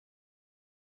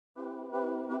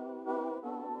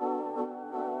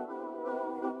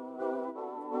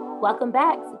Welcome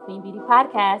back to Queen Beauty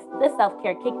Podcast, the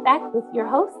self-care kickback with your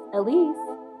host, Elise.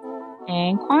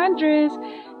 And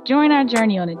Quandris. Join our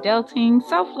journey on adulting,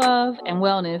 self-love, and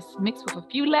wellness mixed with a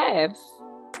few laughs.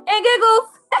 And giggles.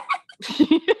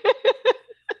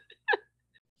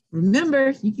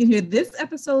 Remember, you can hear this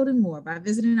episode and more by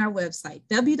visiting our website,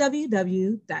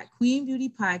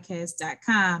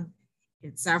 www.queenbeautypodcast.com.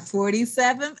 It's our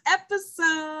 47th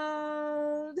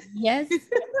episode. Yes,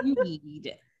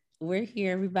 indeed. We're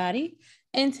here, everybody.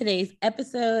 And today's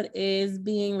episode is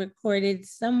being recorded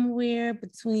somewhere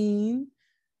between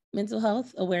Mental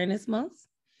Health Awareness Month,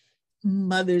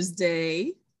 Mother's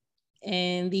Day,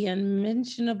 and the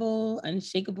unmentionable,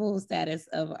 unshakable status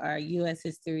of our U.S.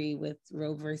 history with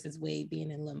Roe versus Wade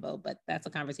being in limbo. But that's a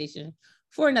conversation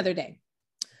for another day.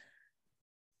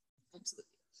 Absolutely.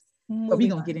 But we're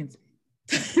going to get into it.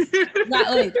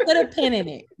 Wait, put a pin in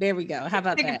it. There we go. How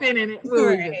about that? Take a pin in it.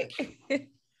 Right.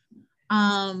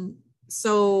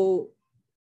 So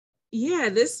yeah,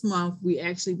 this month we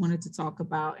actually wanted to talk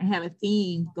about and have a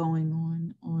theme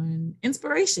going on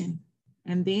inspiration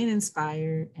and being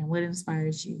inspired and what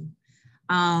inspires you.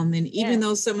 And even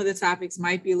though some of the topics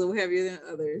might be a little heavier than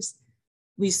others,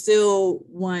 we still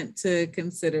want to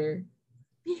consider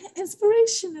being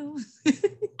inspirational.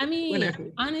 I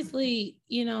mean, honestly,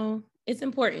 it's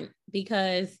important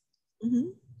because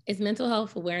it's Mental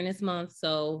Health Awareness Month.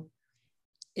 So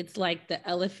it's like the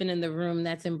elephant in the room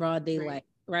that's in broad daylight,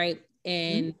 right?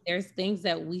 And there's things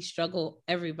that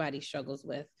everybody struggles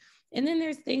with. And then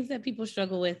there's things that people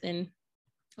struggle with. And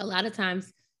a lot of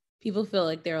times people feel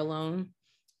like they're alone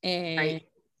and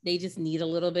they just need a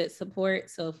little bit of support.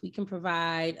 So if we can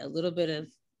provide a little bit of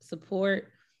support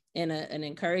and an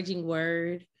encouraging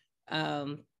word,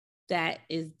 that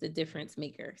is the difference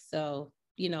maker. So,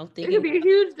 it could be a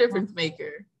huge difference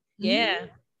maker. Yeah.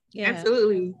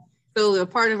 Absolutely. So a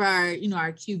part of our,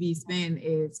 our QB spin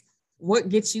is what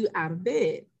gets you out of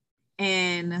bed.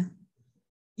 And,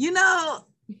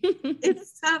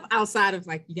 it's tough outside of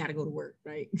like, you got to go to work,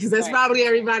 right? Because that's probably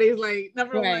everybody's like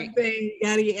number one thing. You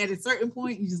got to at a certain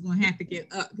point, you're just going to have to get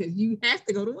up because you have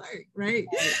to go to work, right?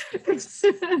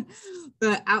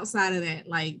 But outside of that,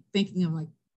 like thinking of like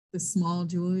the small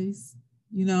joys,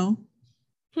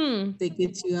 they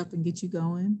get you up and get you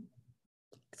going.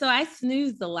 So I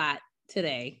snoozed a lot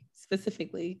today,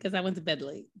 specifically because I went to bed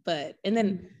late, and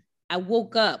then I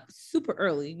woke up super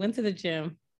early, went to the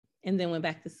gym, and then went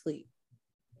back to sleep,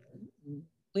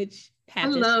 which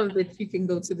happens. I love that you can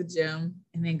go to the gym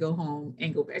and then go home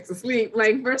and go back to sleep.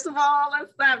 Like, first of all,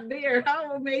 let's stop there.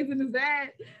 How amazing is that?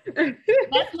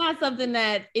 That's not something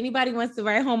that anybody wants to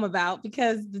write home about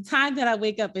because the time that I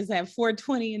wake up is at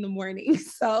 4:20 in the morning.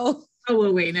 So. Oh,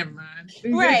 well, wait, never mind.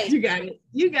 Right. You got it.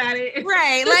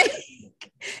 Right. Like,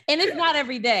 and it's not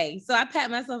every day. So I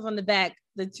pat myself on the back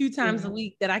the 2 times a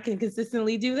week that I can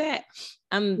consistently do that.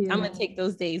 I'm going to take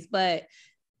those days. But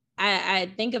I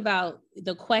think about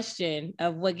the question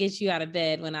of what gets you out of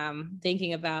bed when I'm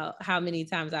thinking about how many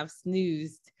times I've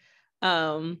snoozed.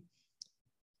 But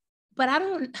I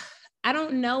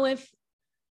don't know if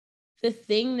the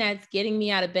thing that's getting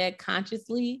me out of bed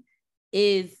consciously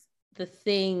is the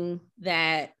thing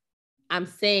that I'm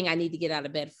saying I need to get out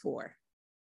of bed for.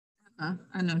 I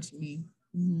know what you mean.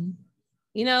 Mm-hmm.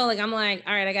 Like I'm like,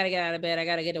 all right, I gotta get out of bed, I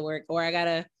gotta get to work, or I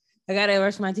gotta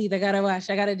brush my teeth, I gotta wash,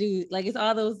 I gotta do, like, it's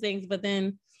all those things, but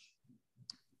then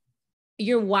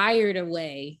you're wired a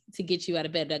way to get you out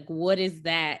of bed. Like, what is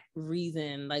that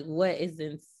reason? Like, what is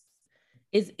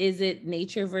it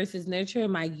nature versus nurture?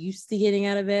 Am I used to getting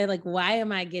out of bed? Like, why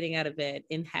am I getting out of bed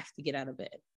and have to get out of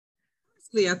bed?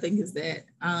 I think is that,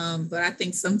 but I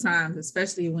think sometimes,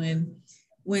 especially when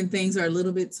things are a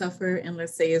little bit tougher, and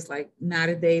let's say it's like not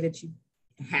a day that you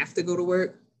have to go to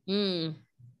work, and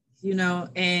you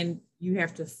have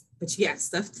to, but you got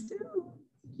stuff to do.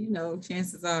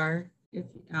 Chances are, if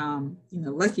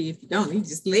lucky if you don't, you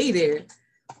just lay there.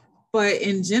 But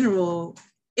in general,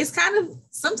 it's kind of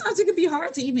sometimes it can be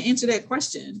hard to even answer that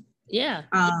question. Yeah.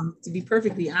 To be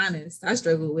perfectly honest, I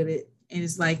struggle with it, and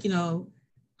it's like you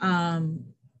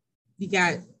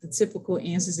got the typical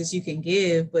answers that you can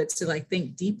give, but to like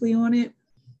think deeply on it,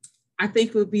 I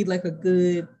think would be like a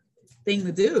good thing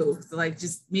to do. So like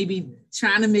just maybe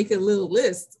trying to make a little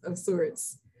list of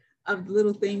sorts of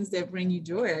little things that bring you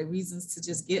joy, like reasons to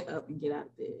just get up and get out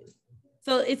of bed.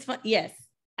 So it's fun. Yes,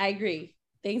 I agree.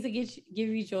 Things that give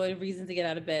you joy, reasons to get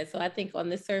out of bed. So I think on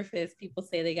the surface, people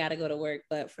say they got to go to work,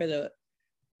 but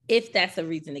if that's a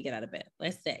reason to get out of bed,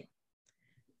 let's say.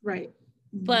 Right.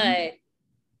 But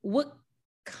what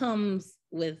comes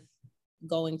with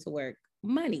going to work?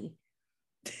 Money.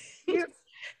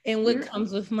 And what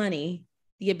comes with money?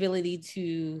 The ability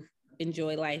to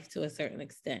enjoy life to a certain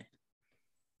extent.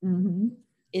 Mm-hmm.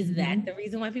 Is that the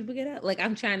reason why people get up? Like,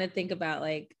 I'm trying to think about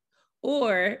like,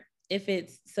 or if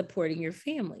it's supporting your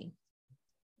family.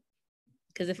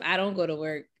 Because if I don't go to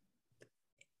work,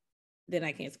 then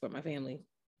I can't support my family.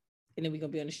 And then we're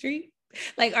gonna be on the street.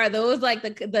 Like, are those like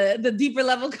the deeper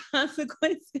level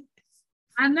consequences?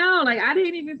 I know, like I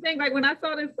didn't even think, like when I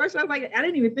saw this question, I was like, I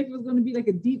didn't even think it was gonna be like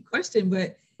a deep question,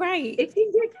 but right. It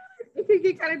can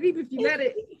get kind of deep if you let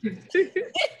it.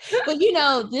 But you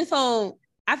know,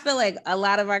 I feel like a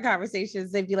lot of our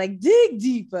conversations, they'd be like, dig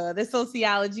deeper. The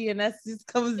sociology and us just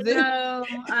comes in.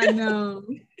 I know.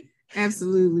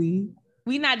 Absolutely.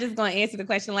 We're not just going to answer the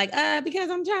question like, because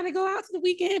I'm trying to go out to the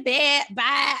weekend. Bad.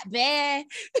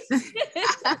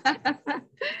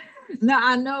 No,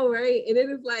 I know, right? And it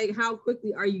is like, how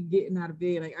quickly are you getting out of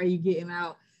bed? Like, are you getting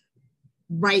out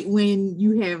right when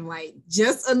you have like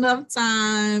just enough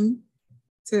time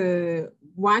to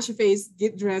wash your face,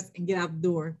 get dressed, and get out the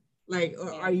door? Like,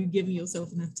 or are you giving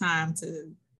yourself enough time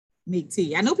to make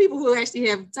tea? I know people who actually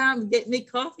have time to make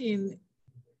coffee and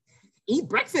eat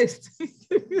breakfast.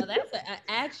 Well, that's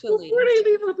actually before they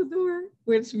leave out the door,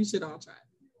 which we should all try.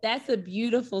 That's a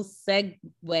beautiful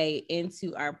segue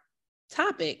into our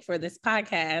topic for this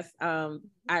podcast.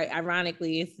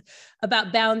 Ironically, it's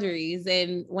about boundaries,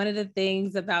 and one of the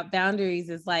things about boundaries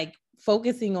is like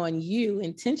focusing on you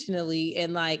intentionally,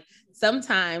 and like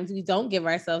sometimes we don't give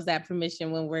ourselves that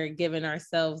permission when we're giving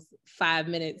ourselves 5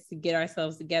 minutes to get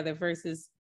ourselves together versus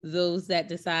those that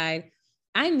decide,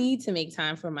 I need to make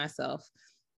time for myself.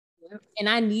 Yep. And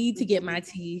I need to get my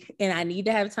tea, and I need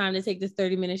to have time to take this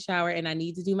 30-minute shower, and I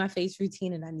need to do my face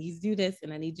routine, and I need to do this,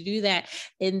 and I need to do that.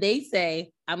 And they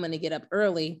say, I'm going to get up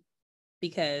early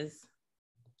because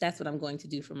that's what I'm going to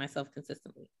do for myself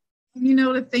consistently. You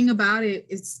know, the thing about it,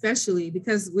 especially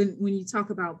because when you talk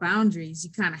about boundaries,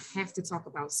 you kind of have to talk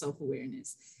about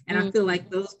self-awareness. And I feel like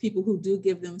those people who do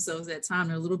give themselves that time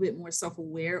are a little bit more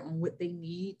self-aware on what they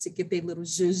need to get their little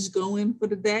zhuzh going for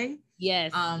the day.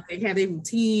 Yes. They have their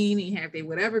routine, they have their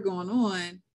whatever going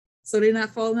on. So they're not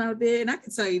falling out of bed. And I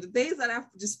can tell you the days that I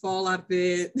just fall out of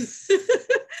bed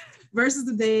versus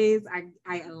the days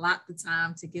I allot the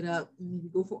time to get up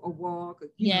and go for a walk, or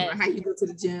you know, how you go to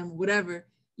the gym, whatever.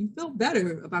 You feel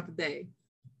better about the day.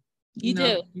 You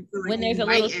do. You feel like when there's you a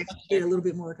might little actually get a little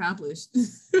bit more accomplished.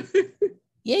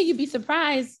 Yeah, you'd be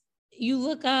surprised. You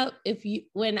look up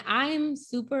when I'm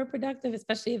super productive,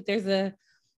 especially if there's a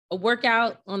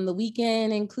workout on the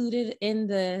weekend included in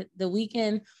the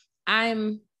weekend,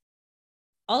 I'm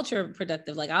ultra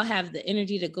productive. Like I'll have the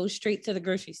energy to go straight to the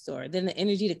grocery store, then the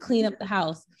energy to clean up the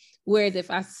house. Whereas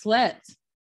if I slept,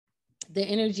 the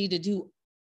energy to do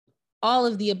all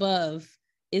of the above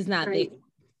is not there.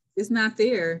 It's not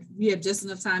there. You have just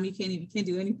enough time. You can't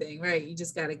do anything, right? You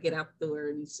just got to get out the door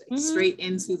and straight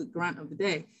into the grunt of the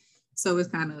day. So it's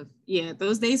kind of,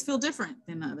 those days feel different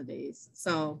than the other days.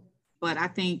 So, but I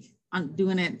think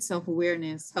doing that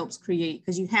self-awareness helps create,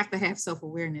 because you have to have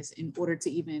self-awareness in order to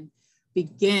even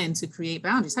begin to create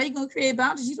boundaries. How are you going to create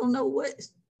boundaries? You don't know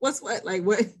what's what, like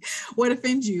what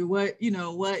offends you, what you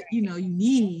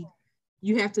need.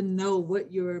 You have to know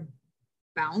what you're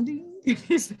bounding. I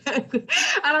don't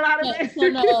know how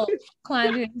to no,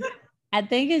 Quandra, I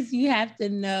think you have to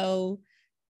know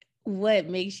what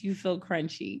makes you feel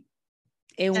crunchy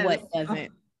and what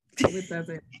doesn't. It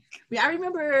doesn't. I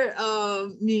remember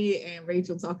me and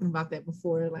Rachel talking about that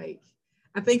before. Like,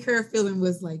 I think her feeling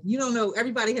was like, you don't know,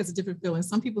 everybody has a different feeling.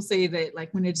 Some people say that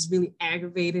like when they're just really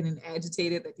aggravated and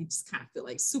agitated, that they just kind of feel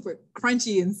like super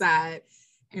crunchy inside.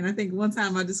 And I think one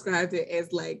time I described it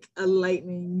as like a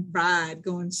lightning rod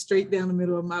going straight down the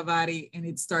middle of my body, and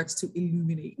it starts to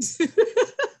illuminate.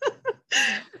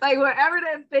 Like whatever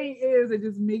that thing is, it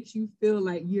just makes you feel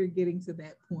like you're getting to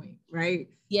that point, right?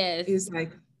 Yes. It's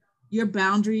like your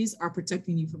boundaries are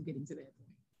protecting you from getting to that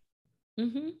point.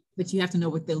 Mm-hmm. But you have to know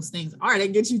what those things are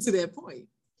that get you to that point.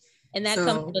 And that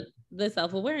comes with the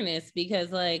self-awareness,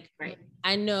 because like,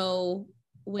 I know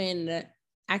when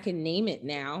I can name it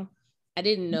now. I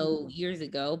didn't know years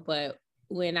ago, but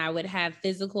when I would have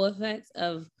physical effects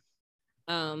of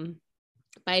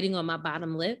biting on my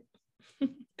bottom lip,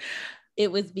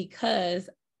 it was because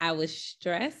I was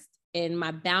stressed and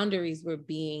my boundaries were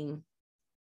being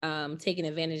taken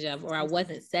advantage of, or I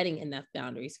wasn't setting enough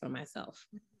boundaries for myself.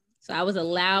 So I was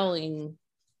allowing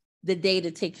the day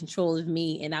to take control of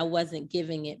me and I wasn't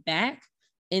giving it back.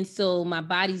 And so my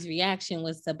body's reaction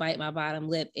was to bite my bottom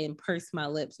lip and purse my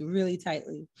lips really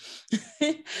tightly.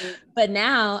 But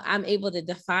now I'm able to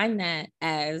define that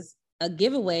as a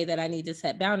giveaway that I need to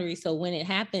set boundaries. So when it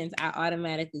happens, I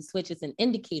automatically switch. It's an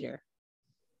indicator.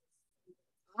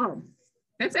 Oh,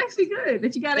 That's actually good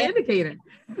that you got an indicator.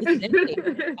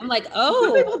 I'm like, oh.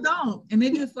 Some people don't. And they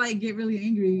just like get really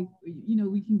angry. You know,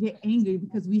 we can get angry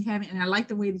because we haven't, and I like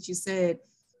the way that you said,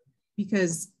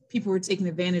 because people were taking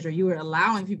advantage, or you were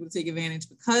allowing people to take advantage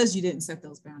because you didn't set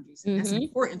those boundaries. And that's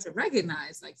important to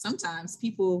recognize. Like sometimes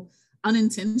people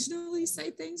unintentionally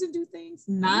say things and do things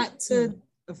not to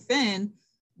offend,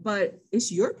 but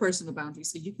it's your personal boundary.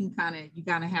 So you kind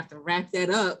of have to wrap that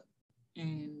up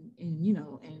and you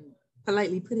know, and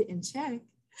politely put it in check.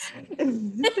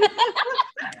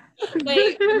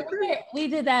 Wait, remember we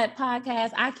did that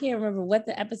podcast. I can't remember what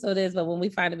the episode is, but when we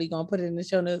find it, we're gonna put it in the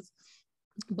show notes.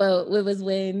 But it was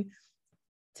when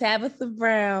Tabitha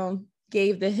Brown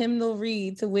gave the hymnal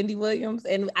read to Wendy Williams,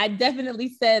 and I definitely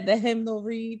said the hymnal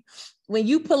read. When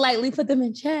you politely put them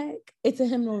in check, it's a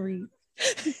hymnal read.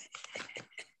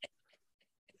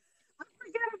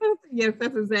 Yes,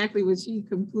 that's exactly what she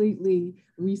completely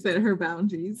reset her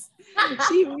boundaries.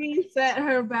 She reset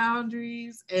her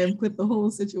boundaries and put the whole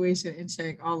situation in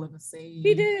check, all in the same.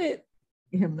 She did.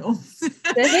 Hymnal.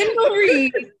 The hymnal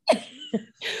read.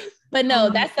 But no,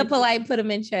 that's the polite put them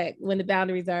in check when the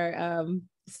boundaries are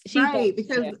right,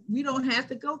 because we don't have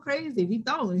to go crazy. We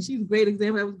don't. And she's a great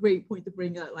example. That was a great point to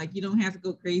bring up. Like you don't have to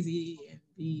go crazy and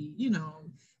be, you know,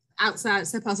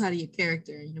 step outside of your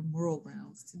character and your moral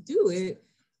grounds to do it.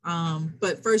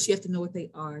 But first you have to know what they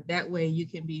are. That way you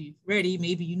can be ready.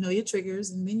 Maybe you know your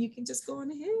triggers, and then you can just go on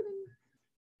ahead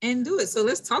and do it. So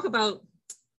let's talk about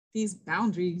these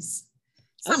boundaries.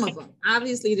 Some of them.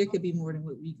 Obviously there could be more than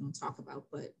what we're going to talk about,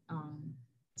 but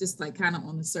just like kind of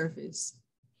on the surface.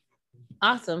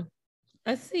 Awesome.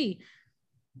 Let's see.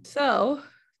 So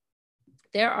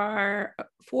there are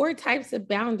 4 types of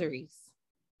boundaries.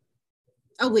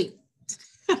 Oh, wait.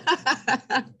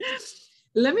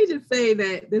 Let me just say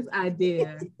that this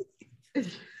idea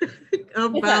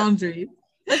of boundaries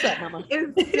What's up, Mama?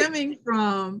 is stemming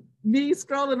from me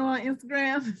scrolling on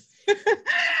Instagram.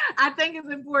 I think it's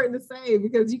important to say,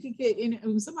 because you can get in,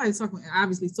 when somebody's talking about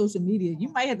obviously social media, you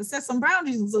might have to set some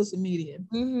boundaries in social media.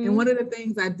 And one of the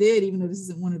things I did, even though this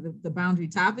isn't one of the boundary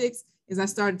topics, is I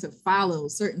started to follow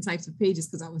certain types of pages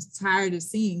because I was tired of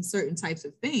seeing certain types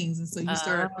of things. And so you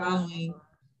start following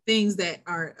things that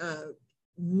are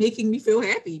making me feel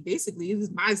happy. Basically, this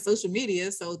is my social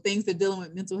media. So things that are dealing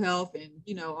with mental health and,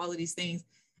 you know, all of these things.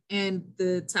 And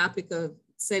the topic of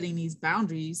setting these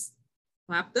boundaries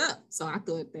popped up. So I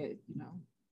thought that, you know,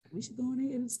 we should go on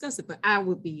ahead and discuss it. But I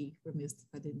would be remiss if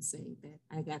I didn't say that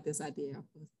I got this idea of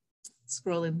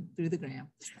scrolling through the gram.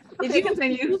 Did you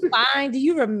continue? Do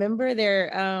you remember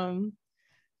their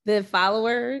the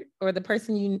follower or the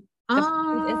person you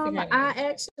I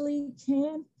actually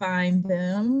can find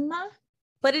them.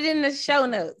 Put it in the show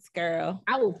notes, girl.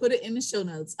 I will put it in the show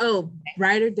notes. Oh,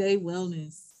 Brighter Day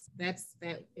Wellness. That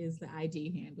is the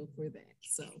IG handle for that.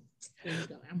 So there you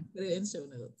go. I'm gonna put it in show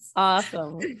notes.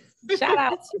 Awesome. Shout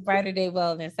out to Brighter Day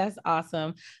Wellness. That's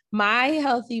awesome. My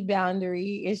healthy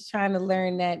boundary is trying to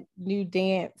learn that new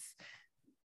dance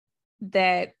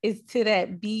that is to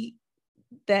that beat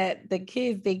that the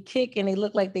kids, they kick and they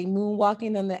look like they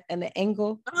moonwalking on the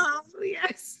angle. Oh,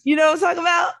 yes. You know what I'm talking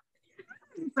about?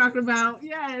 Talking about,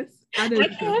 yes. I can't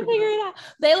figure it out.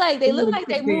 They look like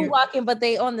they moonwalking, but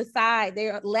they on the side.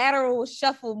 They're lateral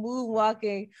shuffle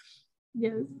moonwalking.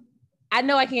 Yes. I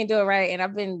know I can't do it right.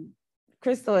 And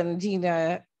Crystal and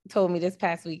Gina told me this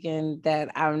past weekend that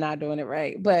I'm not doing it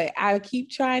right, but I keep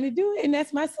trying to do it. And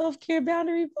that's my self-care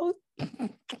boundary post.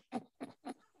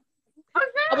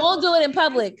 I won't do it in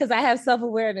public because I have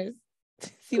self-awareness.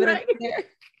 See what I mean there?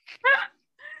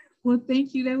 Well,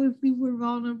 thank you. That was super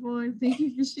vulnerable. And thank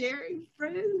you for sharing,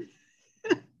 friend.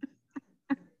 I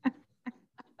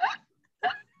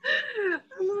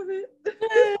love it.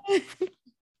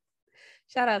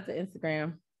 Shout out to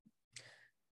Instagram.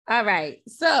 All right.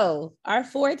 So our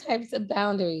 4 types of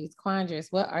boundaries,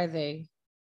 Quandris, what are they?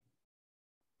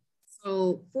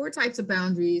 So 4 types of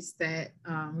boundaries that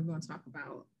we're going to talk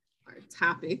about are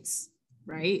topics,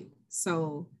 right?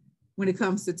 So when it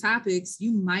comes to topics,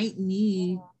 you might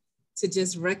need to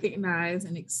just recognize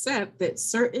and accept that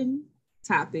certain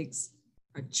topics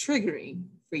are triggering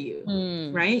for you,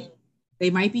 right? They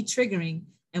might be triggering,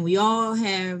 and we all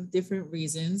have different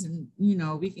reasons, and you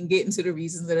know, we can get into the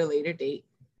reasons at a later date.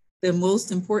 The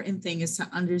most important thing is to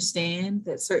understand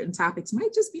that certain topics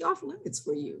might just be off limits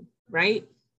for you, right?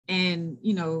 And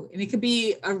you know, and it could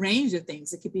be a range of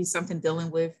things. It could be something dealing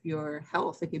with your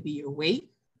health. It could be your weight.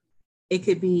 It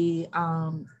could be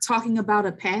talking about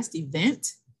a past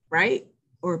event, right?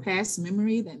 Or a past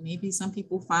memory that maybe some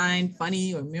people find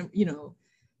funny, or you know,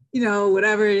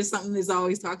 whatever, is something that's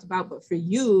always talked about, but for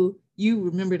you, you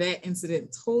remember that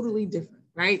incident totally different,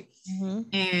 right?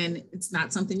 And it's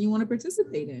not something you want to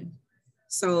participate in.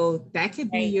 So that could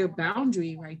be your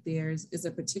boundary right there, is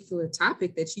a particular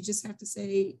topic that you just have to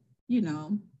say, you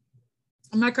know,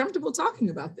 I'm not comfortable talking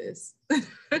about this.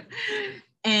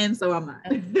 And so I'm not.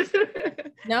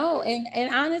 No,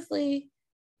 and honestly,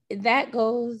 that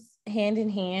goes hand in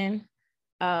hand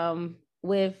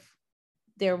with,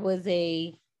 there was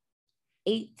a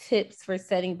 8 tips for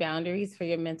setting boundaries for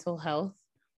your mental health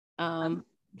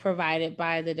provided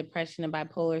by the Depression and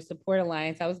Bipolar Support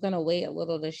Alliance. I was going to wait a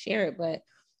little to share it, but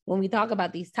when we talk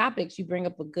about these topics, you bring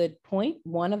up a good point.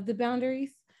 One of the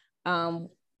boundaries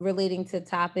relating to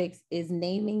topics is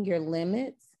naming your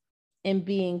limits and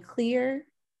being clear,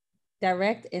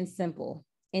 direct, and simple.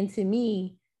 And to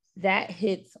me, that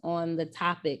hits on the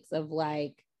topics of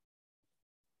like,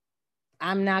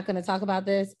 I'm not going to talk about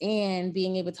this, and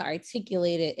being able to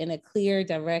articulate it in a clear,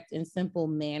 direct, and simple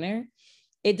manner.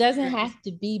 It doesn't have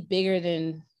to be bigger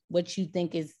than what you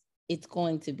think it's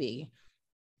going to be.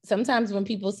 Sometimes when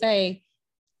people say,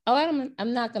 oh,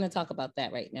 I'm not going to talk about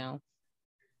that right now,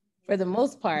 for the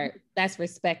most part, that's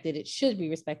respected. It should be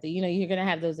respected. You know, you're going to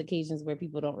have those occasions where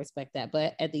people don't respect that.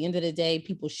 But at the end of the day,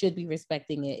 people should be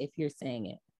respecting it if you're saying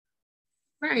it.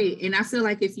 Right. And I feel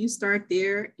like if you start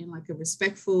there in like a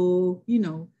respectful, you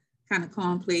know, kind of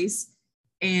calm place,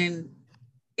 and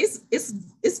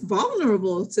it's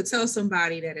vulnerable to tell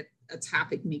somebody that a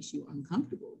topic makes you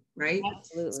uncomfortable, right?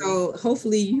 Absolutely. So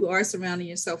hopefully you are surrounding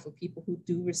yourself with people who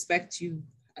do respect you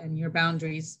and your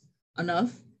boundaries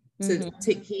enough to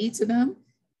take heed to them.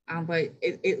 But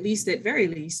at least, at very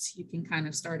least, you can kind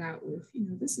of start out with, you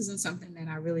know, this isn't something that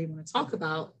I really want to talk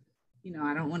about. You know,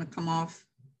 I don't want to come off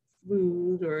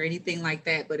rude or anything like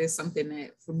that, but it's something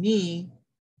that for me,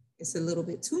 it's a little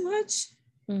bit too much,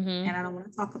 and I don't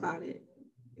want to talk about it,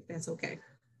 if that's okay.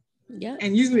 Yeah.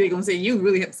 And usually they're going to say, you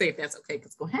really have to say if that's okay,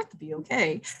 because it's going to have to be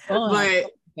okay.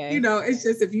 But you know, it's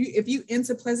just, if you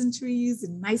into pleasantries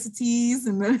and niceties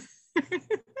and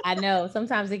I know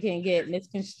sometimes it can get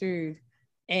misconstrued,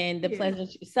 and the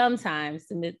pleasantries, sometimes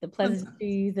the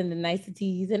pleasantries and the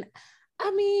niceties. And I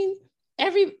mean,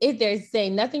 if they're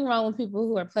saying nothing wrong with people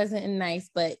who are pleasant and nice,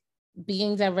 but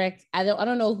being direct, I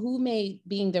don't know who made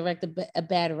being direct a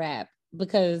bad rap,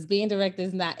 because being direct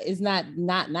is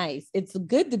not nice. It's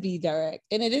good to be direct,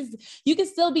 and it is, you can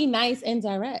still be nice and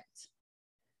direct.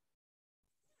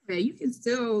 Yeah, you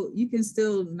can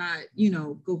still not, you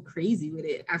know, go crazy with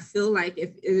it. I feel like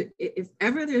if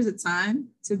ever there's a time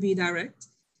to be direct,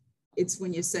 it's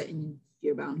when you're setting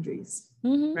your boundaries,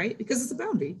 right? Because it's a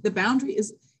boundary. The boundary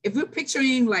is, if we're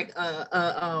picturing like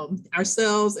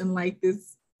ourselves in like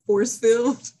this force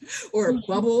field or a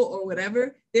bubble or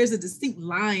whatever, there's a distinct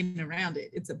line around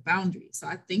it. It's a boundary. So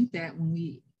I think that when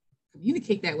we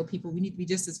communicate that with people, we need to be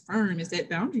just as firm as that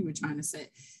boundary we're trying to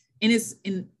set.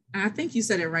 And I think you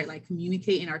said it right, like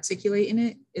communicating, articulating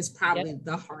it is probably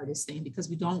the hardest thing, because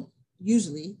we don't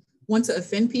usually want to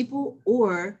offend people,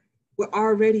 or we're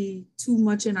already too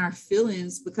much in our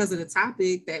feelings because of the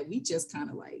topic that we just kind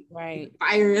of like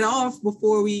fire it off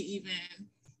before we even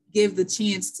give the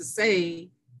chance to say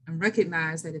and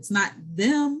recognize that it's not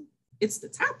them, it's the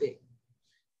topic.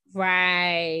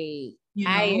 Right. You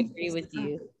know, I agree with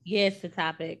you. Yes, the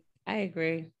topic. I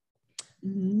agree.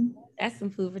 That's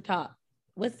some food for thought.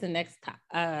 What's the next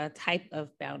type of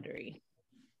boundary?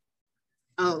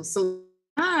 Oh, so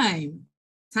time.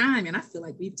 And I feel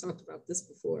like we've talked about this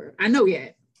before. I know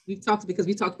we've talked, because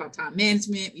we talked about time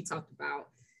management. We talked about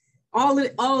all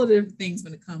of the things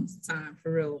when it comes to time,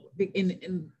 for real.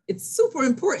 And it's super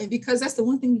important, because that's the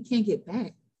one thing we can't get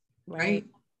back, right?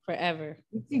 Forever.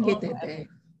 We can't get that back.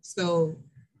 So,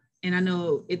 and I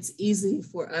know it's easy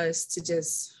for us to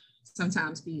just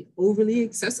sometimes be overly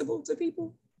accessible to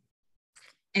people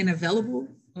and available.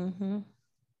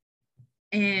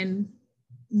 And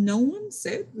no one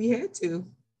said we had to.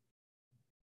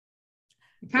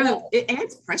 It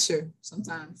adds pressure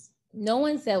sometimes. No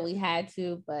one said we had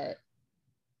to, but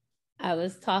I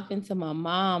was talking to my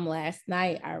mom last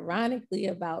night, ironically,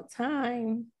 about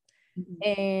time.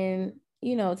 And,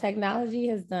 you know, technology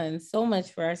has done so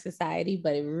much for our society,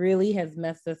 but it really has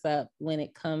messed us up when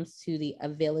it comes to the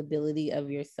availability of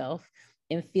yourself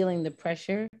and feeling the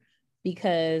pressure,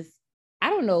 because I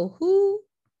don't know who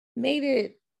made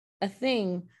it a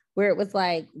thing where it was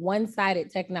like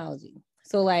one-sided technology.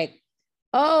 So like,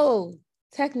 oh,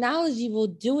 technology will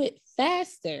do it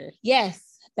faster.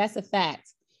 Yes, that's a fact.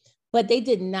 But they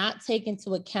did not take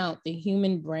into account the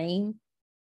human brain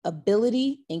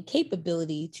ability and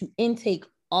capability to intake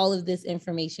all of this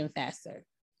information faster.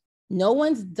 No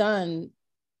one's done,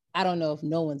 I don't know if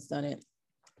no one's done it,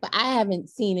 but I haven't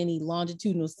seen any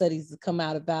longitudinal studies that come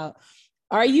out about,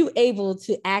 Are you able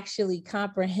to actually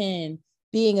comprehend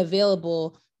being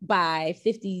available by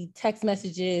 50 text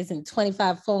messages and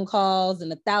 25 phone calls and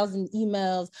 1,000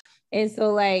 emails? And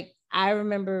so like, I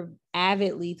remember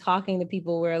avidly talking to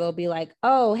people where they'll be like,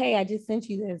 oh, hey, I just sent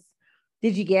you this.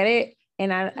 Did you get it?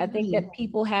 And I think that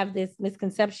people have this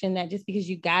misconception that just because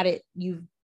you got it, you've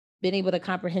been able to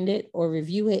comprehend it or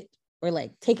review it or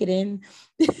like take it in.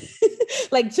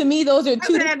 Like to me, those are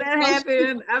two. I've had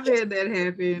that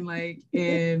happen like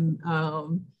in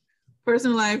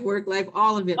personal life, work life,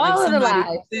 all of it. All like of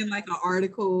somebody send like an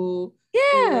article,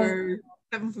 or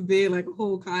heaven forbid, like a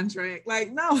whole contract.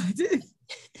 Like, no, I didn't.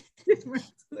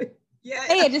 Yeah.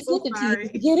 Hey, I just looked at you.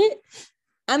 Did you get it?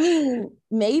 I mean,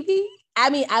 maybe. I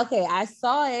mean, okay, I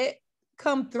saw it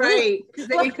come through. Right,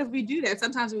 because we do that.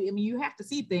 Sometimes you have to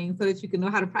see things so that you can know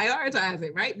how to prioritize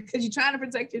it, right? Because you're trying to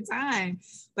protect your time.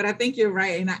 But I think you're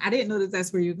right. And I didn't know that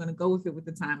that's where you're going to go with it with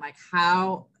the time. Like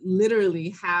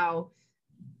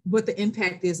what the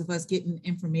impact is of us getting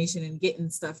information and getting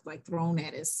stuff like thrown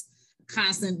at us.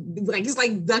 Constant, like it's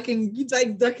like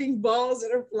ducking balls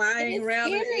that are flying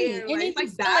around. And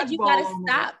it's like you gotta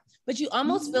stop, but you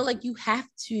almost feel like you have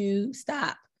to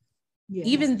stop,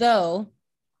 even though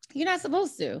you're not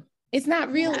supposed to. It's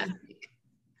not real.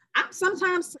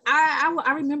 Sometimes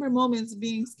I remember moments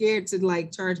being scared to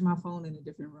like charge my phone in a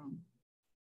different room.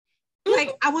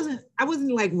 Like I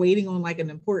wasn't like waiting on like an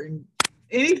important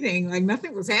anything. Like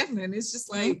nothing was happening. It's just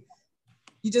like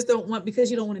you just don't want, because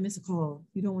you don't want to miss a call.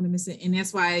 You don't want to miss it. And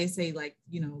that's why I say like,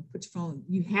 put your phone,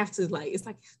 you have to like, it's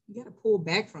like, you got to pull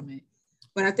back from it.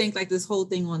 But I think like this whole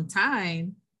thing on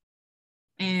time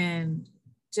and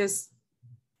just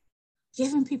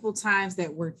giving people times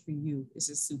that work for you is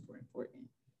just super important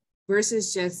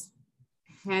versus just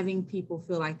having people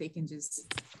feel like they can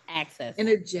just access,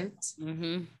 interject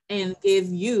and give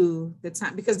you the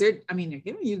time, because they're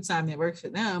giving you the time that works for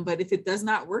them. But if it does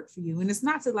not work for you, and it's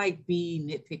not to like be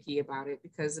nitpicky about it,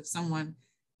 because if someone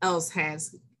else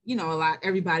has,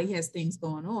 everybody has things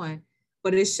going on,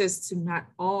 but it's just to not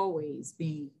always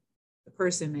be the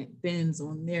person that bends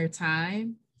on their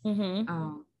time.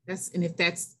 And if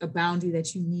that's a boundary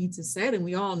that you need to set, and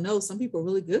we all know some people are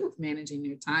really good with managing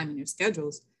their time and their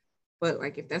schedules. But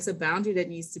like, if that's a boundary that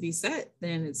needs to be set,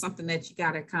 then it's something that you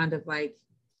got to kind of like,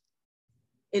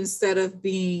 instead of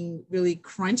being really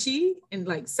crunchy and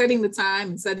like setting the time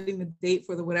and setting the date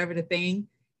for the thing,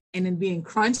 and then being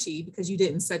crunchy because you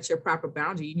didn't set your proper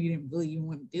boundary and you didn't really even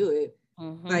want to do it.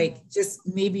 Like, just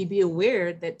maybe be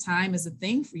aware that time is a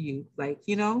thing for you,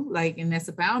 and that's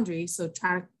a boundary. So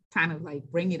try to kind of like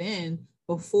bring it in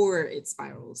before it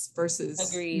spirals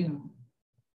versus,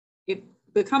 it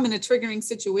becoming a triggering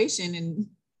situation and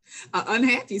an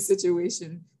unhappy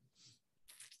situation.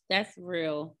 That's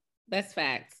real. That's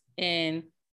facts. And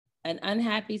an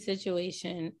unhappy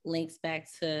situation links back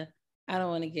to, I don't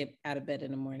want to get out of bed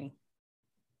in the morning.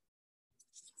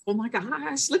 Oh my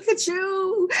gosh, look at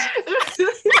you.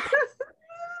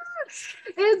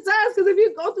 It does, because if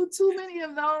you go through too many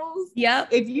of those,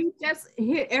 if you just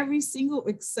hit every single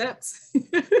accept,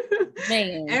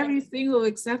 every single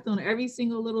accept on every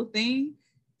single little thing,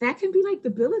 that can be like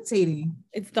debilitating.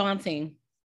 It's daunting.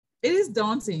 It is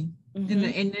daunting. And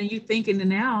then you think in the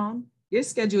now, your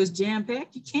schedule is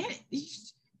jam-packed. You can't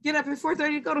get up at 4:30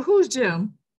 to go to whose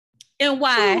gym? And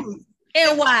why?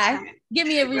 Why? Give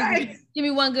me a reason. Right. Give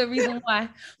me one good reason why.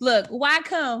 Look, why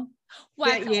come?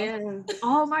 Why come? Yeah.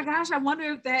 Oh my gosh. I wonder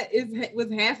if that is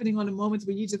what's happening on the moments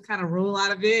where you just kind of roll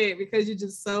out of bed because you're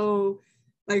just so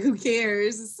like, who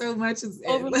cares? It's so much is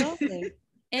overwhelming.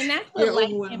 And that's what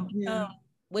life can become,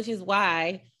 which is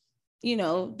why,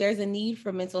 there's a need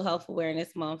for Mental Health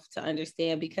Awareness Month to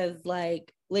understand, because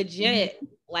like legit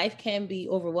life can be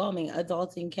overwhelming.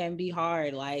 Adulting can be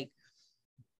hard.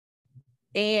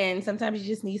 And sometimes you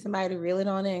just need somebody to reel it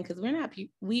on in, because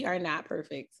we are not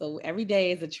perfect. So every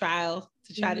day is a trial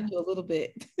to try to do a little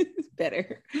bit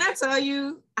better. Can I tell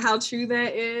you how true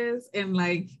that is? And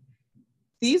like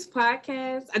these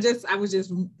podcasts, I was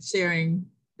just sharing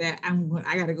that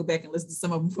I got to go back and listen to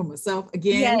some of them for myself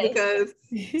again, because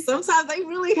sometimes they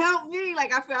really help me.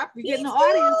 Like I feel I be getting the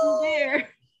audience there.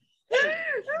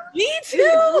 Me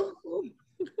too.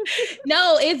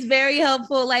 No, it's very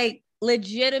helpful. Like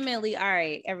legitimately. All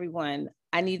right, everyone,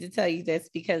 I need to tell you this,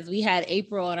 because we had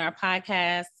April on our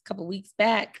podcast a couple weeks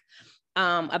back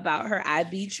about her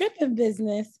IB tripping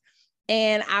business.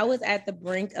 And I was at the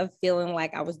brink of feeling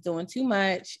like I was doing too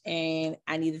much and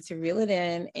I needed to reel it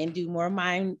in and do more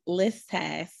mindless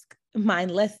task. And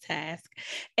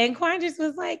Quandris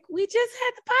was like, we just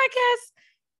had the podcast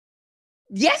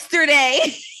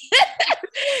yesterday.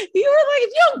 You were like, if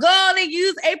you don't go on and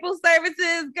use April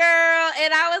services, girl.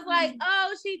 And I was like,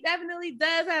 oh, she definitely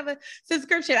does have a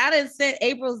subscription. I didn't send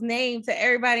April's name to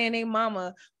everybody and their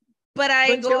mama, but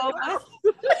I ain't going.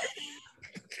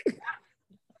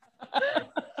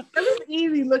 It's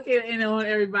easy looking in on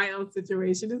everybody else's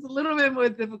situation. It's a little bit more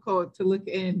difficult to look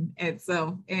in at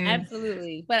self. And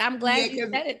absolutely. But I'm glad you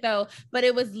said it though. But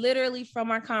it was literally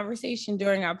from our conversation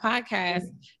during our podcast.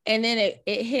 And then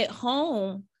it hit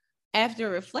home after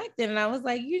reflecting. And I was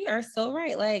like, you are so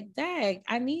right. Like, dag,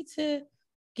 I need to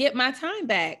get my time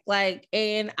back. Like,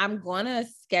 and I'm gonna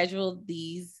schedule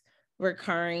these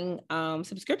recurring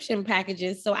subscription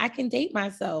packages so I can date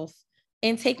myself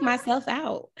and take myself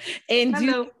out and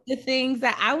do the things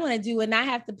that I want to do and not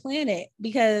have to plan it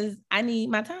because I need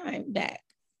my time back.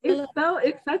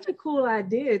 It's such a cool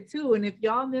idea too. And if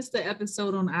y'all missed the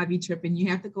episode on Ivy tripping, you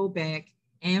have to go back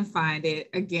and find it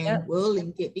again. Yep. We'll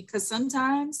link it because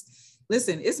sometimes,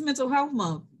 listen, it's Mental Health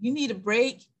Month. You need a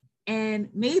break, and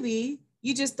maybe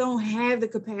you just don't have the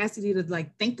capacity to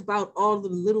like think about all the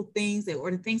little things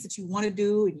or the things that you want to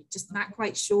do, and you're just not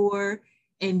quite sure.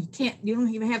 And you don't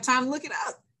even have time to look it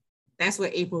up. That's where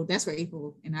April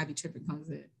and Ivy Tripping comes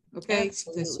in. Okay.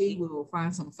 Because she will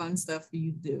find some fun stuff for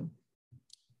you to do.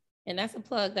 And that's a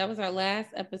plug. That was our last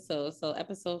episode. So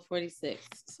episode 46.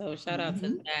 So shout out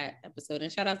to that episode.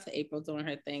 And shout out to April doing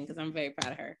her thing because I'm very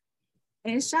proud of her.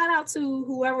 And shout out to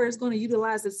whoever is going to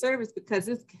utilize the service because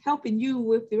it's helping you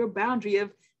with your boundary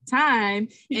of time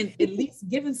and at least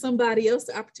giving somebody else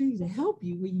the opportunity to help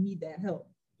you when you need that help.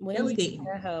 Delegating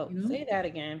that help. You know? Say that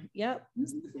again. Yep.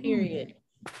 Period.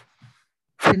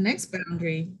 The next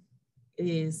boundary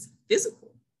is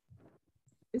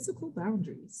physical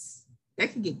boundaries.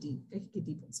 That can get deep.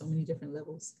 On so many different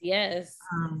levels. Yes.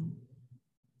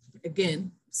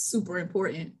 Again, super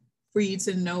important for you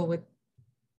to know what.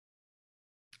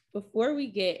 Before we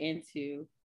get into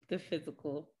the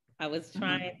physical, I was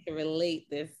trying to relate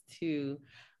this to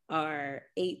our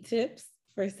 8 tips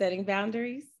for setting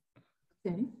boundaries.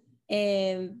 Okay.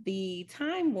 And the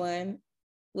time one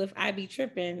with Ivy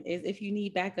tripping is if you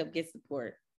need backup, get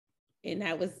support. And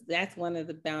that's one of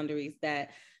the boundaries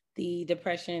that the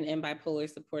Depression and Bipolar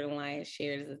Support Alliance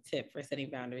shared as a tip for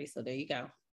setting boundaries. So there you go.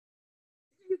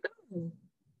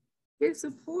 Get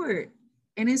support.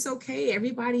 And it's okay.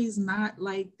 Everybody's not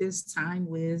like this time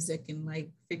whiz that can like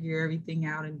figure everything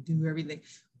out and do everything.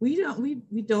 We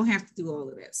don't have to do all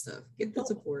of that stuff. Get the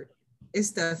support.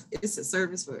 It's a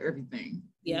service for everything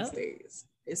these days.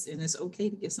 It's okay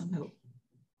to get some help.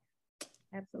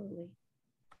 Absolutely.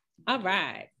 All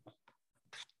right.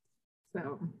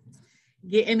 So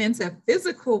getting into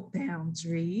physical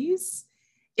boundaries,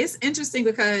 it's interesting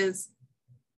because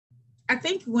I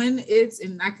think when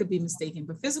and I could be mistaken,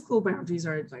 but physical boundaries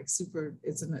are like super,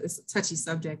 it's a touchy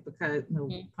subject because no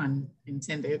pun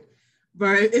intended,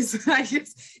 but it's like,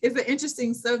 it's an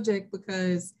interesting subject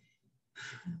because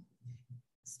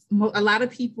a lot of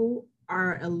people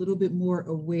are a little bit more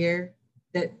aware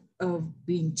of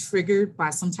being triggered by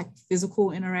some type of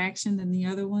physical interaction than the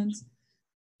other ones.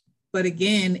 But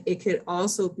again, it could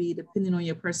also be, depending on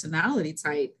your personality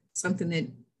type, something that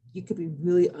you could be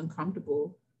really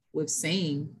uncomfortable with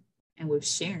saying and with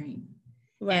sharing.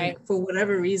 Right. And for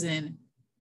whatever reason,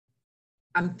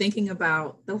 I'm thinking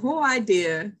about the whole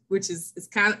idea, which is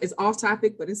off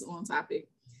topic, but it's on topic.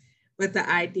 But the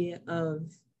idea of,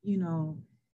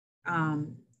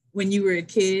 when you were a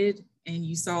kid and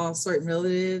you saw certain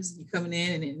relatives, you coming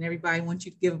in and everybody wants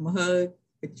you to give them a hug,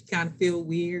 but you kind of feel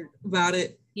weird about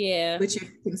it. Yeah. But you're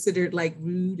considered like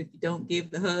rude if you don't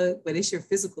give the hug, but it's your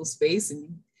physical space.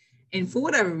 And for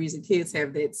whatever reason, kids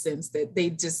have that sense that they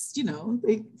just,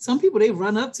 some people they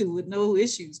run up to with no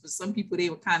issues, but some people they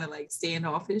were kind of like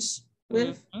standoffish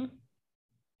with. Mm-hmm.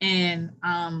 And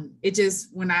it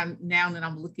just, now that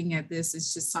I'm looking at this,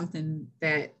 it's just something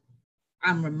that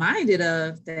I'm reminded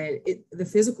of, that the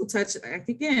physical touch,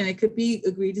 again, it could be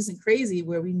egregious and crazy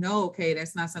where we know, okay,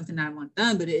 that's not something I want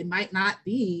done, but it might not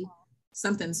be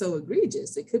something so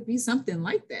egregious. It could be something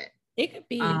like that. It could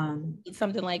be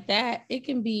something like that. It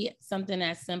can be something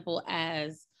as simple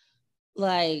as,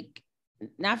 like,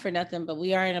 not for nothing, but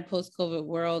we are in a post-COVID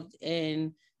world,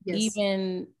 and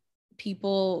even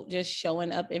people just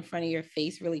showing up in front of your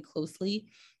face really closely.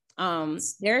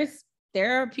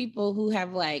 There are people who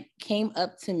have like came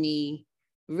up to me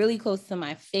really close to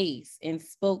my face and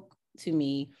spoke to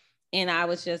me. And I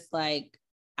was just like,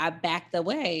 I backed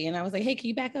away and I was like, hey, can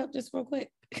you back up just real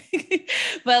quick?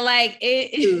 But like,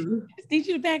 it just need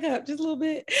you to back up just a little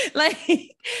bit. Like,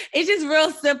 it's just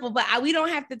real simple, but we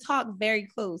don't have to talk very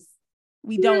close.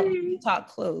 We don't talk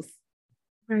close.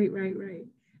 Right.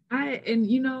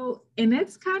 And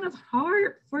that's kind of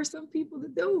hard for some people to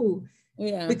do.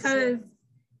 Yeah. Because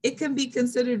it can be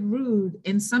considered rude.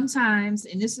 And sometimes,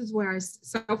 and this is where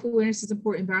self-awareness is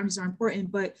important, boundaries are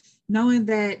important, but knowing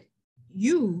that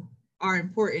you are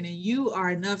important and you are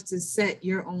enough to set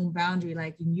your own boundary,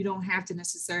 like, and you don't have to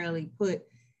necessarily put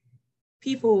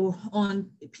people's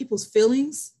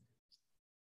feelings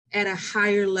at a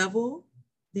higher level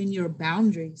than your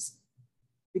boundaries.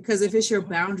 Because if it's your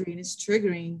boundary and it's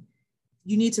triggering,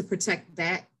 you need to protect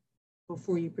that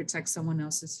before you protect someone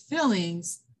else's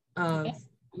feelings of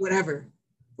whatever,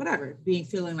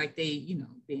 feeling like they,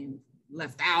 being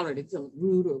left out, or they feel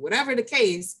rude, or whatever the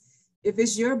case. If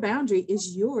it's your boundary,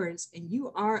 it's yours, and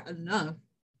you are enough.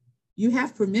 You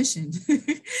have permission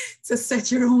to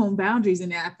set your own boundaries.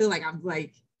 And I feel like I'm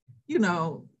like,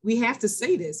 we have to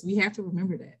say this. We have to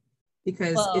remember that,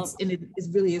 because it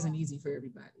really isn't easy for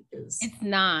everybody.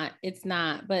 It's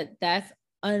not, but that's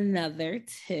another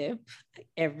tip,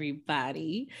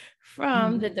 everybody,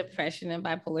 from the Depression and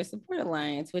Bipolar Support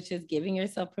Alliance, which is giving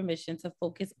yourself permission to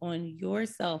focus on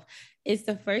yourself. It's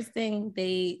the first thing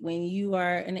when you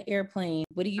are in an airplane,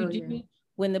 what do you do? Yeah.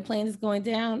 When the plane is going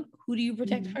down, who do you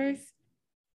protect first?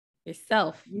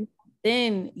 Yourself.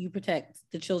 Then you protect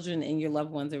the children and your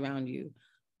loved ones around you,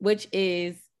 which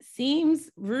seems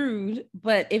rude,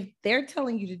 but if they're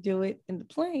telling you to do it in the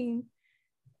plane,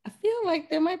 I feel like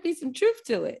there might be some truth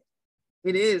to it.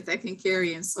 It is. That can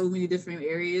carry in so many different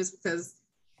areas, because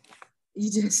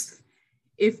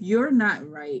if you're not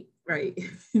right,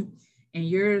 and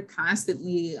you're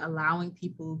constantly allowing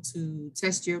people to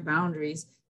test your boundaries,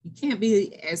 you can't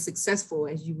be as successful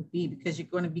as you would be, because you're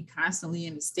going to be constantly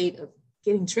in a state of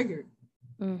getting triggered,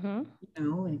 and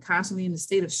constantly in a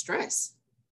state of stress.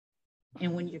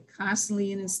 And when you're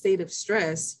constantly in a state of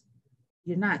stress,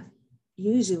 you're not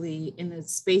usually in a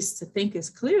space to think as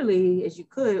clearly as you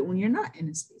could when you're not in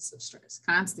a space of stress,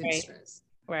 constant stress.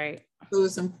 Right. So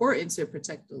it's important to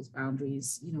protect those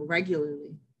boundaries,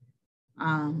 regularly,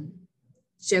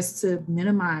 just to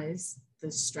minimize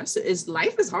the stress.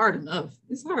 Life is hard enough.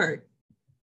 It's hard.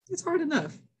 It's hard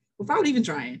enough without even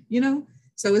trying,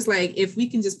 So it's like, if we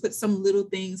can just put some little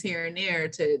things here and there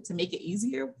to make it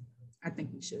easier, I think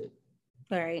we should.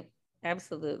 All right.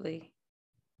 Absolutely.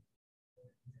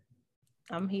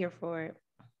 I'm here for it.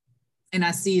 And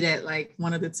I see that, like,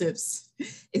 one of the tips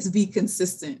is be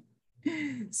consistent.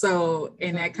 So,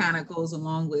 and that kind of goes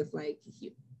along with, like,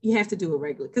 you have to do it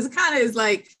regularly, because it kind of is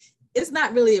like, it's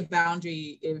not really a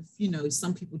boundary if,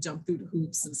 some people jump through the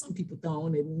hoops and some people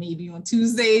don't. And maybe on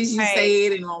Tuesdays you say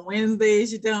it and on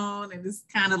Wednesdays you don't. And it's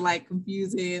kind of like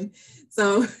confusing.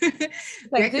 So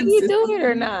like, did you do it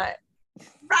or not?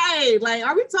 Right. Like,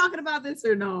 are we talking about this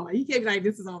or no? You can't be like,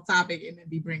 this is on topic and then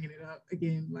be bringing it up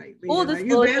again. Like, full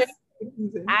disclosure,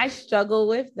 I struggle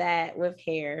with that with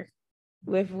hair.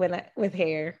 With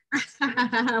hair.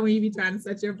 When you be trying to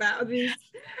set your boundaries.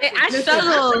 I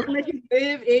struggle. Let you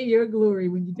live in your glory.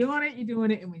 When you're doing it, you're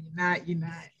doing it. And when you're not, you're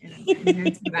not. And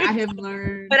that's what I have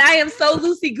learned. But I am so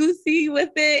loosey-goosey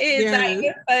with it. It's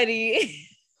like funny.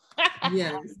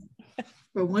 Yes.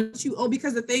 But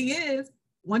because the thing is,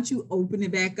 once you open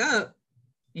it back up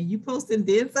and you post and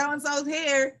did so-and-so's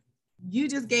hair, you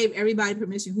just gave everybody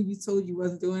permission who you told you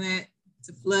wasn't doing that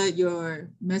to flood your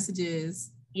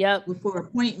messages for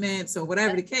appointments or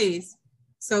whatever the case.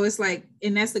 So it's like,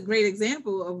 and that's a great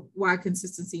example of why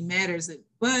consistency matters.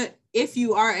 But if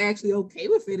you are actually okay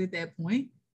with it at that point,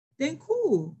 then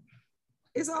cool.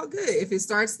 It's all good. If it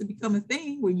starts to become a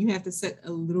thing where you have to set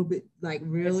a little bit, like,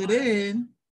 reel it in,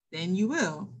 then you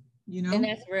will. And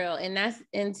that's real.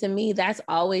 And to me, that's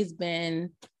always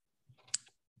been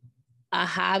a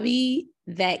hobby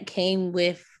that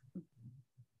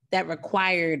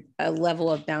required a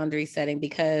level of boundary setting,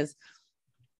 because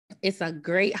it's a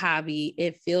great hobby.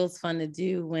 It feels fun to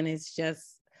do when it's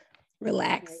just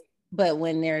relaxed. But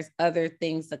when there's other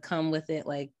things that come with it,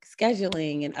 like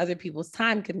scheduling and other people's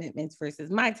time commitments versus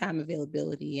my time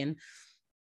availability and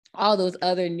all those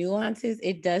other nuances,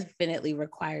 it definitely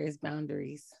requires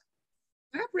boundaries.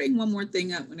 I bring one more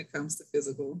thing up when it comes to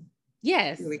physical.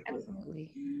 Yes, really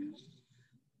absolutely.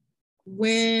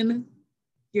 When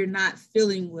you're not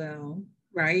feeling well,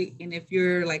 right? And if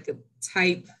you're like a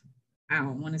type, I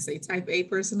don't want to say type A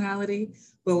personality,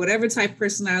 but whatever type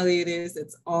personality it is,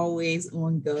 it's always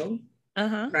on go,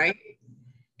 right?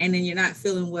 And then you're not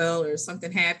feeling well or something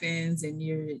happens and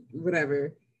you're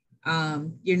whatever,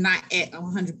 you're not at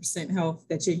 100% health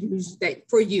that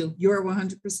for you, you're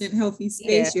 100% healthy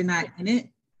space, you're not in it.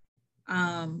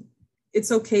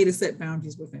 It's okay to set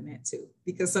boundaries within that too,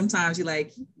 because sometimes you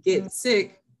like get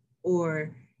sick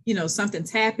or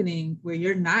something's happening where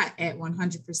you're not at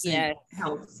 100%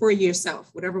 health for yourself,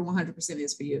 whatever 100%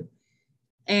 is for you.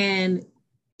 And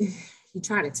you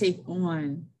try to take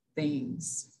on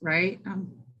things, right?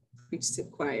 I'm preach too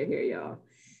quiet here, y'all.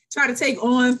 Try to take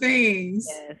on things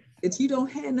that you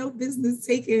don't have no business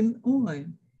taking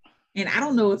on. And I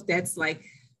don't know if that's like,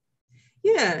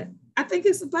 I think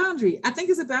it's a boundary. I think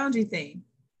it's a boundary thing.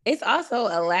 It's also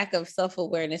a lack of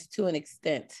self-awareness to an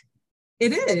extent.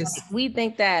 It is. We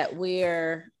think that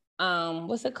we're,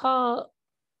 what's it called?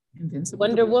 Invincible.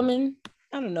 Wonder Woman.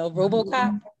 I don't know,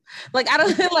 RoboCop. Like, I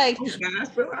don't like. Oh gosh,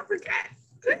 I forgot.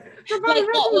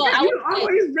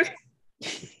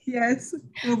 Yes.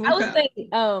 I would say,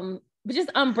 but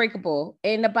just unbreakable,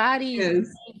 and the body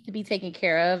needs to be taken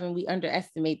care of, and we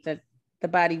underestimate that the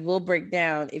body will break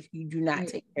down if you do not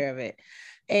take care of it.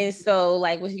 And so,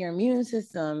 like with your immune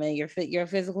system and your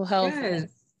physical health,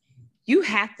 you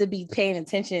have to be paying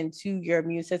attention to your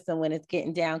immune system when it's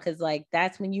getting down, because like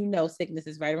that's when sickness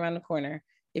is right around the corner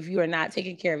if you are not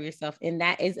taking care of yourself, and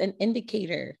that is an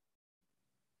indicator.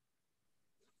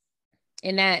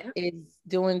 And that is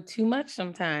doing too much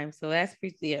sometimes. So that's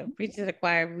preach to the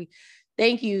choir.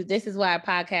 Thank you. This is why our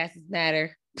podcasts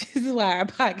matter. This is why our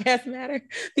podcasts matter,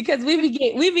 because we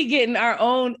be getting our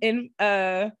own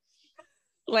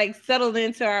like settled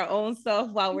into our own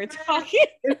self while we're talking.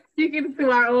 It's speaking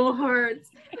to our own hearts.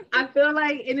 I feel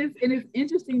like, and it's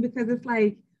interesting because it's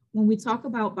like when we talk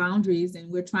about boundaries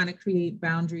and we're trying to create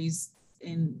boundaries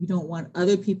and we don't want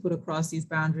other people to cross these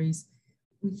boundaries,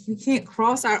 we can't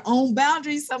cross our own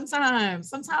boundaries sometimes.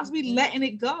 Sometimes we letting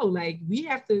it go. Like we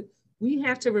have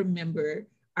to remember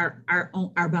our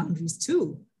boundaries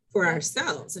too for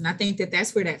ourselves. And I think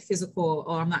that's where that physical,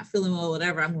 I'm not feeling well,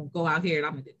 whatever, I'm going to go out here and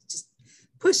I'm going to just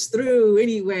push through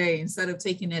anyway, instead of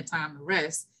taking that time to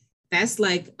rest. That's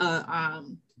like,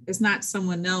 it's not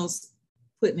someone else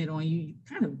putting it on you,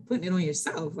 kind of putting it on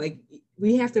yourself. Like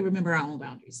we have to remember our own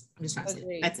boundaries. I'm just trying to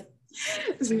say that's it.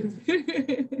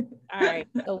 All right.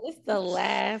 So what's the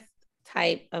last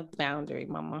type of boundary,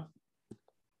 Mama?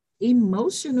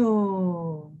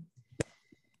 Emotional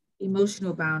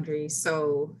boundaries.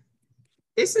 So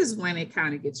this is when it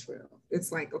kind of gets real.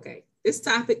 It's like, okay, this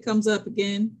topic comes up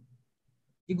again.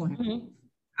 You're going to have to leave.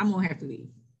 I'm going to have to leave.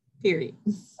 Period.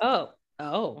 Oh.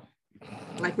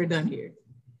 Like we're done here.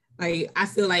 Like I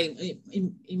feel like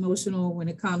emotional when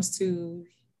it comes to,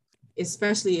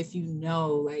 especially if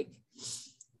like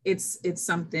it's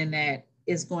something that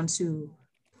is going to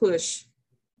push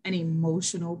an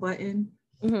emotional button.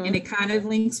 And it kind of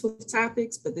links with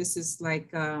topics, but this is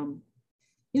like,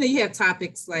 you have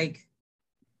topics like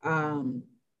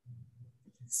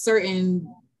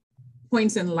certain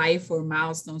points in life or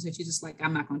milestones that you just like,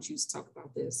 I'm not going to choose to talk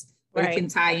about this. But it can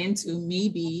tie into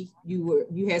maybe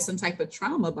you had some type of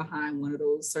trauma behind one of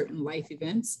those certain life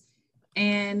events,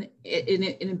 and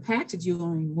it impacted you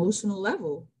on an emotional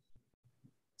level.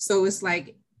 So it's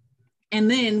like, and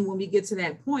then when we get to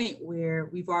that point where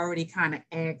we've already kind of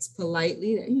asked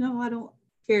politely that, I don't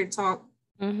care to talk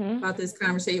about this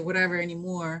conversation, whatever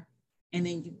anymore. And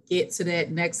then you get to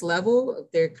that next level,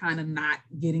 they're kind of not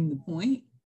getting the point.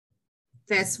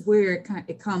 That's where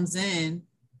it comes in,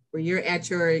 where you're at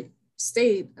your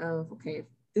state of, okay, if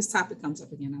this topic comes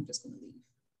up again, I'm just going to leave.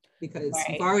 Because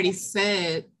you've already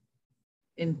said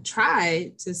and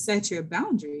tried to set your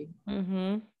boundary.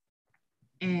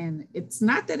 And it's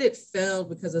not that it failed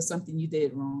because of something you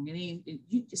did wrong.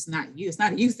 It's not you. It's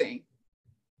not a you thing.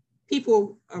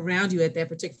 People around you at that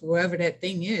particular, wherever that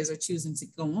thing is, are choosing to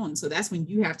go on. So that's when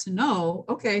you have to know,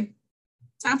 okay,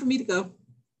 time for me to go.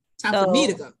 For me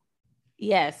to go.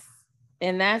 Yes.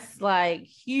 And that's like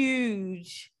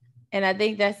huge. And I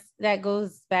think that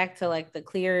goes back to like the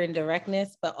clear and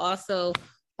directness, but also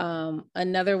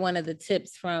another one of the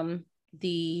tips from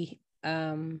the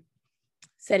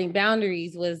setting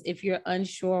boundaries was, if you're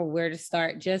unsure where to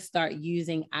start, just start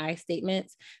using I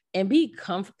statements and be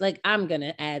comfortable. Like, I'm going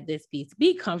to add this piece,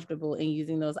 be comfortable in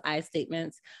using those I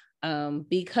statements,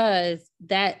 because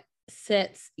that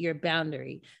sets your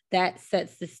boundary. That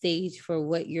sets the stage for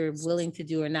what you're willing to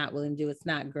do or not willing to do. It's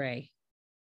not gray.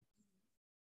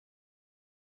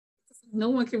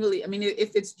 No one can really,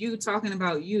 if it's you talking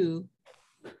about you,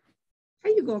 how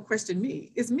you gonna question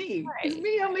me? It's me. Right. It's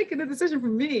me. I'm making a decision for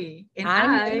me, and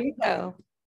I'm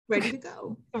ready to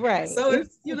go. Right. So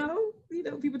it's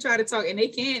people try to talk, and they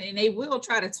can, and they will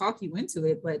try to talk you into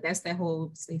it. But that's that whole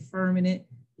stay firm in it,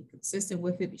 be consistent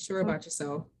with it, be sure about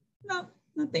yourself. No,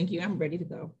 thank you. I'm ready to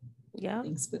go. Yeah.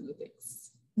 Thanks, but no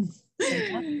thanks.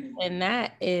 And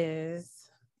that is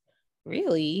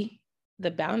really the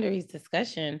boundaries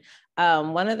discussion.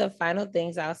 One of the final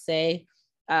things I'll say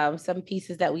some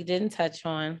pieces that we didn't touch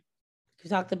on. We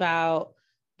talked about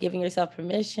giving yourself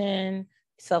permission,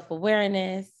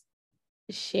 self-awareness,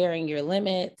 sharing your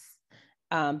limits,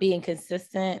 being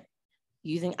consistent,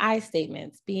 using I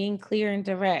statements, being clear and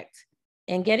direct,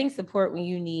 and getting support when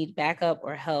you need backup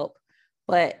or help.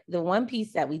 But the one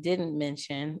piece that we didn't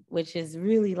mention, which is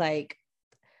really like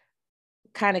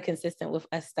kind of consistent with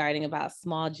us starting about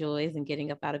small joys and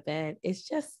getting up out of bed, is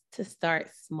just to start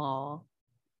small.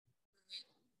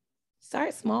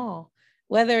 Start small,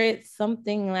 whether it's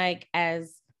something like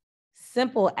as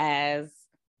simple as,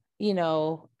 you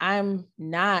know, I'm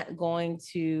not going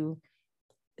to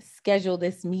schedule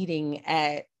this meeting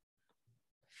at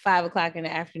 5 o'clock in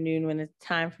the afternoon when it's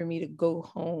time for me to go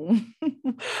home,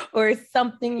 or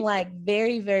something like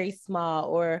very, very small,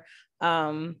 or,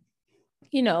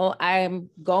 you know, I'm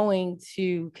going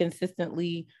to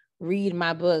consistently read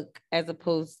my book as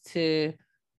opposed to,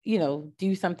 you know,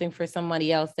 do something for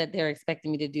somebody else that they're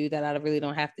expecting me to do that I really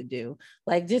don't have to do.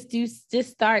 Like just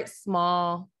start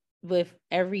small with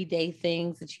everyday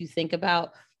things that you think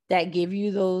about that give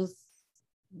you those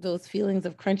feelings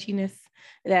of crunchiness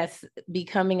that's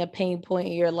becoming a pain point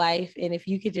in your life. And if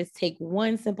you could just take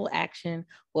one simple action,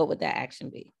 what would that action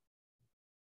be?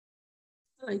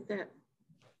 I like that.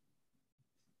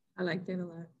 I like that a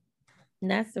lot. And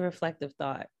that's the reflective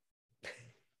thought.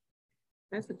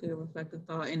 That's a good reflective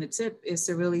thought. And the tip is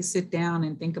to really sit down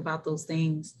and think about those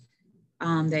things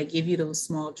that give you those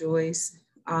small joys.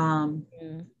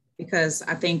 Because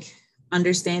I think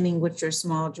understanding what your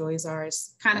small joys are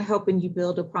is kind of helping you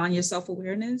build upon your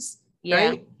self-awareness,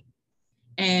 right?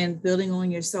 And building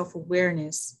on your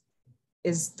self-awareness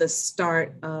is the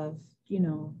start of, you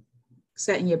know,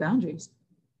 setting your boundaries.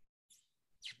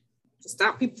 To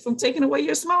stop people from taking away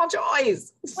your small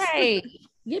joys. Right.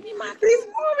 Give me my. These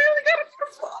more really got a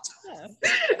small joys.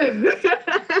 I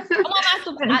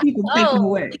want my people taking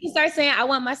away. You can start saying, "I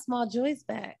want my small joys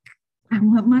back." I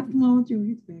want my small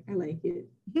joys back. I like it.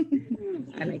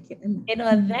 I like it. And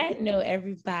on that note,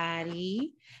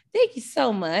 everybody, thank you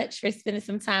so much for spending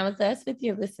some time with us with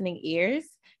your listening ears.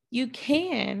 You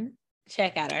can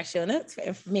check out our show notes for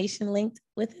information linked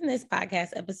within this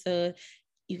podcast episode.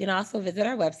 You can also visit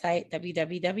our website,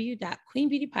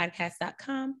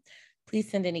 www.queenbeautypodcast.com.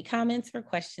 Please send any comments or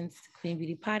questions to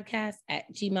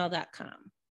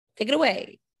queenbeautypodcast@gmail.com. Take it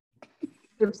away.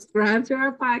 Subscribe to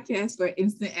our podcast for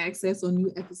instant access on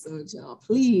new episodes, y'all.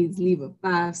 Please leave a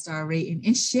 5-star rating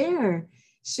and share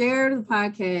the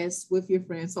podcast with your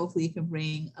friends. Hopefully it can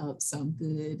bring up some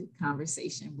good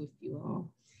conversation with you all.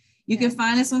 You can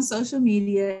find us on social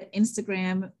media,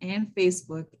 Instagram and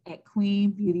Facebook at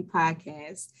Queen Beauty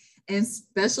Podcast. And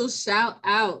special shout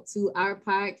out to our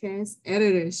podcast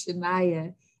editor,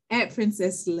 Shania at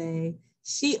Princess Slay.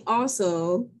 She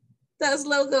also does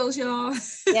logos, y'all.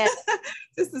 Yes.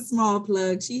 Just a small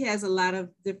plug. She has a lot of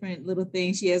different little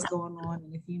things she has going on.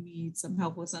 And if you need some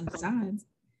help with some designs,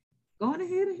 go on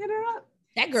ahead and hit her up.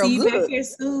 That girl See you good. back here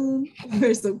soon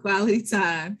for some quality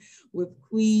time with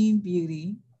Queen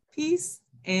Beauty. Peace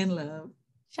and love.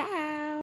 Ciao.